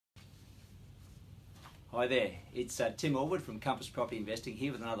Hi there, it's Tim Allwood from Compass Property Investing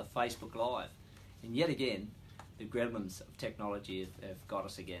here with another Facebook Live. And yet again, the gremlins of technology have got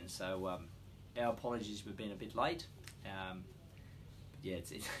us again. So our apologies, we've been a bit late. But yeah,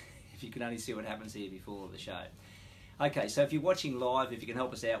 if you can only see what happens here before the show. Okay, so if you're watching live, if you can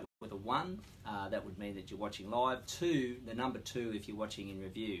help us out with a 1, that would mean that you're watching live. 2, the number 2 if you're watching in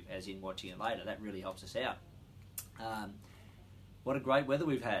review, as in watching it later. That really helps us out. What a great weather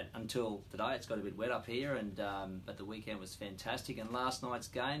we've had until today. It's got a bit wet up here, but the weekend was fantastic. And last night's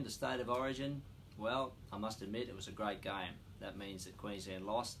game, the State of Origin, well, I must admit it was a great game. That means that Queensland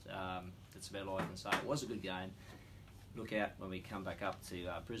lost. That's about all I can say. It was a good game. Look out when we come back up to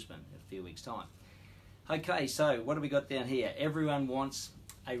Brisbane in a few weeks' time. Okay, so what do we got down here? Everyone wants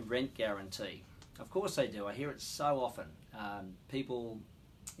a rent guarantee. Of course they do. I hear it so often. People,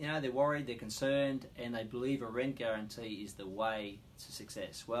 you know, they're worried, they're concerned, and they believe a rent guarantee is the way to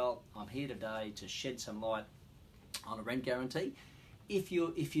success. Well, I'm here today to shed some light on a rent guarantee. If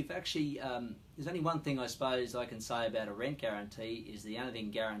you've actually, there's only one thing I suppose I can say about a rent guarantee is the only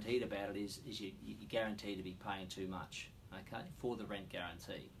thing guaranteed about it is you guarantee to be paying too much, okay, for the rent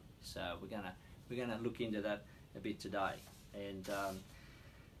guarantee. So we're gonna look into that a bit today. And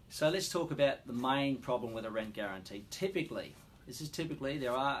so let's talk about the main problem with a rent guarantee. Typically,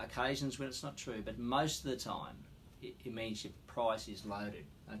 there are occasions when it's not true, but most of the time it means your price is loaded,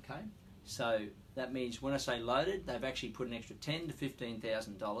 okay? So that means when I say loaded, they've actually put an extra $10,000 to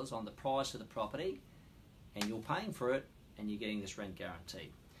 $15,000 on the price of the property, and you're paying for it, and you're getting this rent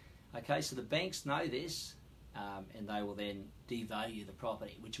guarantee. Okay, so the banks know this, and they will then devalue the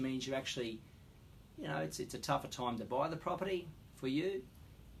property, which means you actually, you know, it's a tougher time to buy the property for you.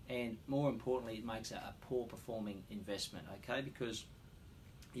 And more importantly, it makes a poor performing investment, okay? Because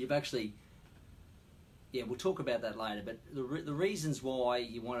you've actually, yeah, we'll talk about that later, but the reasons why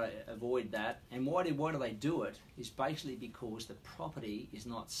you want to avoid that, and why do they do it, is basically because the property is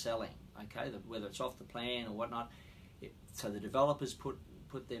not selling, okay? Whether it's off the plan or whatnot. So the developers put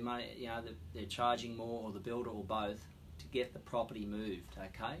their money, you know, they're charging more, or the builder, or both, to get the property moved,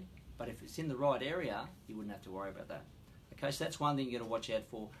 okay? But if it's in the right area, you wouldn't have to worry about that. Okay, so that's one thing you've got to watch out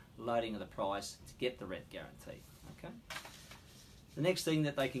for, loading of the price to get the rent guarantee. Okay. The next thing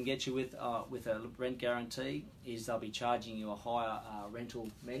that they can get you with a rent guarantee is they'll be charging you a higher rental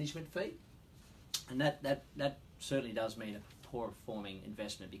management fee, and that certainly does mean a poor performing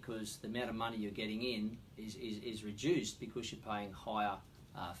investment, because the amount of money you're getting in is reduced because you're paying higher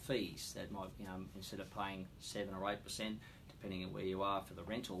fees. That might, you know, instead of paying 7 or 8%, depending on where you are for the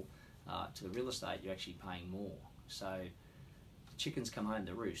rental, to the real estate, you're actually paying more. So the chickens come home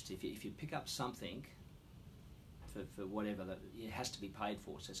to roost. If you pick up something for whatever, it has to be paid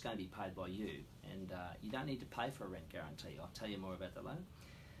for, so it's going to be paid by you, and you don't need to pay for a rent guarantee. I'll tell you more about that later.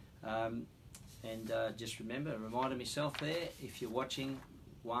 Just reminding myself there, if you're watching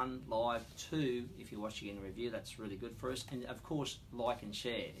 1 live, 2 if you're watching in review, that's really good for us, and of course like and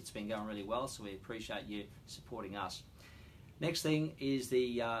share. It's been going really well, so we appreciate you supporting us. Next thing is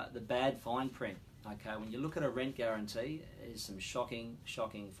the bad fine print. Okay, when you look at a rent guarantee, there's some shocking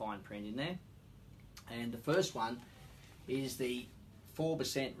fine print in there. And the first one is the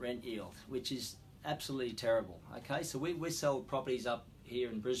 4% rent yield, which is absolutely terrible. Okay, so we sell properties up here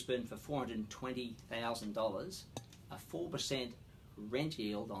in Brisbane for $420,000. A 4% rent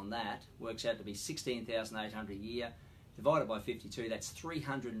yield on that works out to be $16,800 a year. Divided by 52, that's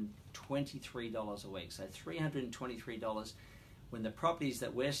 $323 a week. So $323. When the properties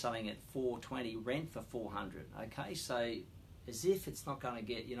that we're selling at $420 rent for $400, okay, so as if it's not going to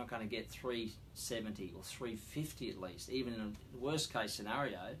get, you're not going to get $370 or $350 at least. Even in the worst case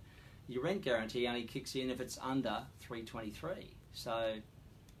scenario, your rent guarantee only kicks in if it's under $323. So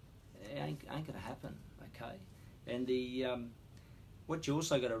it ain't going to happen, okay. And what you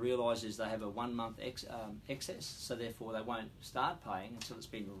also got to realise is they have a 1 month excess, so therefore they won't start paying until it's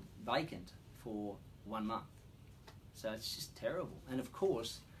been vacant for 1 month. So it's just terrible. And of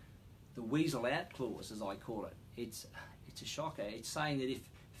course, the weasel out clause, as I call it, it's a shocker. It's saying that if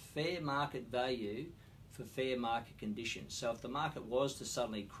fair market value for fair market conditions, so if the market was to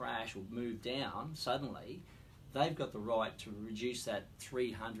suddenly crash or move down suddenly, they've got the right to reduce that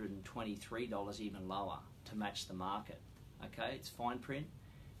 $323 even lower to match the market. Okay, it's fine print.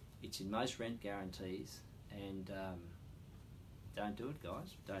 It's in most rent guarantees, and don't do it,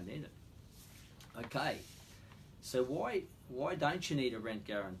 guys. Don't need it. Okay. So why don't you need a rent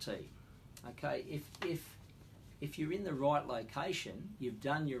guarantee? Okay, if you're in the right location, you've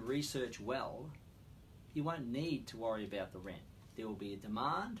done your research well, you won't need to worry about the rent. There will be a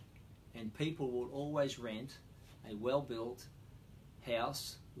demand, and people will always rent a well-built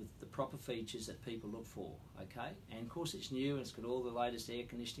house with the proper features that people look for, okay? And of course it's new and it's got all the latest air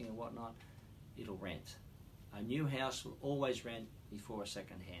conditioning and whatnot, it'll rent. A new house will always rent before a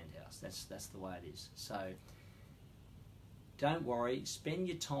second-hand house. That's the way it is. So don't worry, spend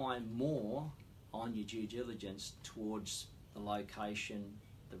your time more on your due diligence towards the location,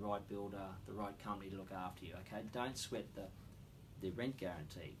 the right builder, the right company to look after you, okay? Don't sweat the rent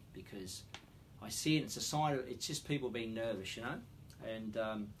guarantee, because I see it, it's a sign of, it's just people being nervous, you know? And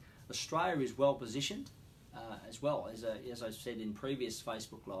Australia is well positioned as well, as I've said in previous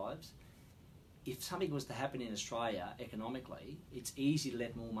Facebook Lives. If something was to happen in Australia economically, it's easy to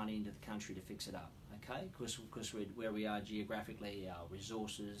let more money into the country to fix it up, okay? Because where we are geographically, our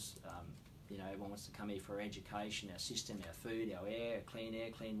resources, you know, everyone wants to come here for education, our system, our food, our air,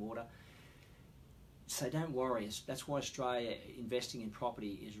 clean water. So don't worry, that's why Australia investing in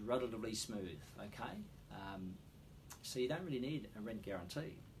property is relatively smooth, okay? So you don't really need a rent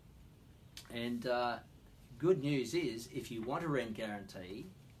guarantee. And good news is, if you want a rent guarantee,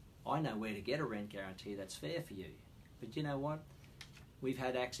 I know where to get a rent guarantee that's fair for you. But you know what? We've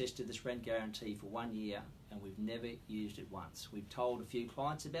had access to this rent guarantee for 1 year and we've never used it once. We've told a few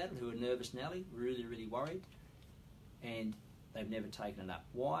clients about it who are nervous Nelly, really worried, and they've never taken it up.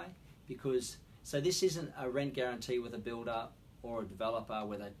 Why? Because, so this isn't a rent guarantee with a builder or a developer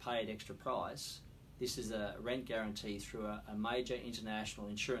where they pay an extra price. This is a rent guarantee through a major international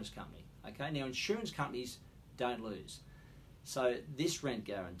insurance company. Okay, now insurance companies don't lose. So this rent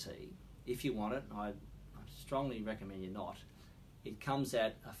guarantee, if you want it, I strongly recommend you not. It comes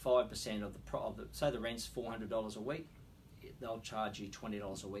at a 5% of the say the rent's $400 a week, they'll charge you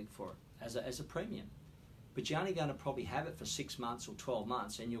 $20 a week for it as a premium. But you're only going to probably have it for 6 months or 12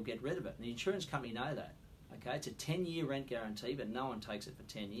 months and you'll get rid of it. And the insurance company know that. Okay, it's a 10-year rent guarantee, but no one takes it for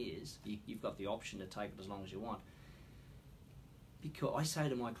 10 years. You've got the option to take it as long as you want. Because I say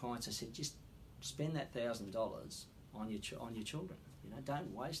to my clients, I said, just spend that $1,000 on your children. You know,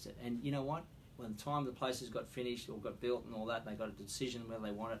 don't waste it. And you know what? When the time the places got finished or got built and all that, they got a decision whether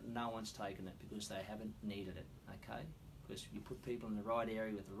they want it, no one's taken it because they haven't needed it. Okay, because you put people in the right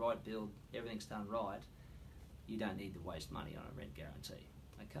area with the right build, everything's done right. You don't need to waste money on a rent guarantee.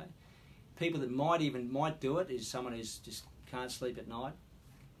 Okay. People that might do it is someone who's just can't sleep at night,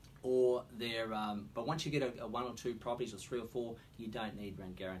 or they're. But once you get a 1 or 2 properties or 3 or 4, you don't need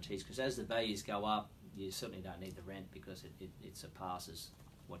rent guarantees because as the values go up, you certainly don't need the rent because it surpasses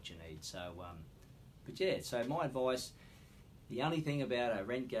what you need. So, but yeah. So my advice: the only thing about a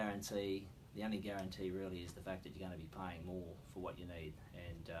rent guarantee, the only guarantee really is the fact that you're going to be paying more for what you need.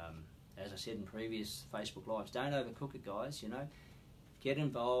 And as I said in previous Facebook Lives, don't overcook it, guys. You know, get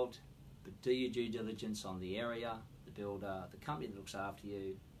involved. But do your due diligence on the area, the builder, the company that looks after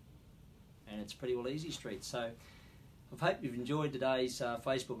you, and it's pretty well easy street. So I hope you've enjoyed today's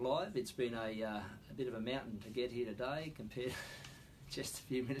Facebook Live. It's been a bit of a mountain to get here today compared to just a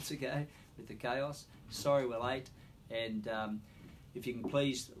few minutes ago with the chaos. Sorry we're late, and if you can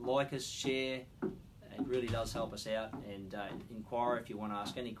please like us, share, it really does help us out, and inquire if you want to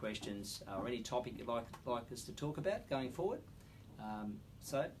ask any questions or any topic you'd like us to talk about going forward.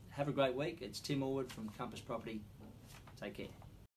 So have a great week. It's Tim Allwood from Compass Property. Take care.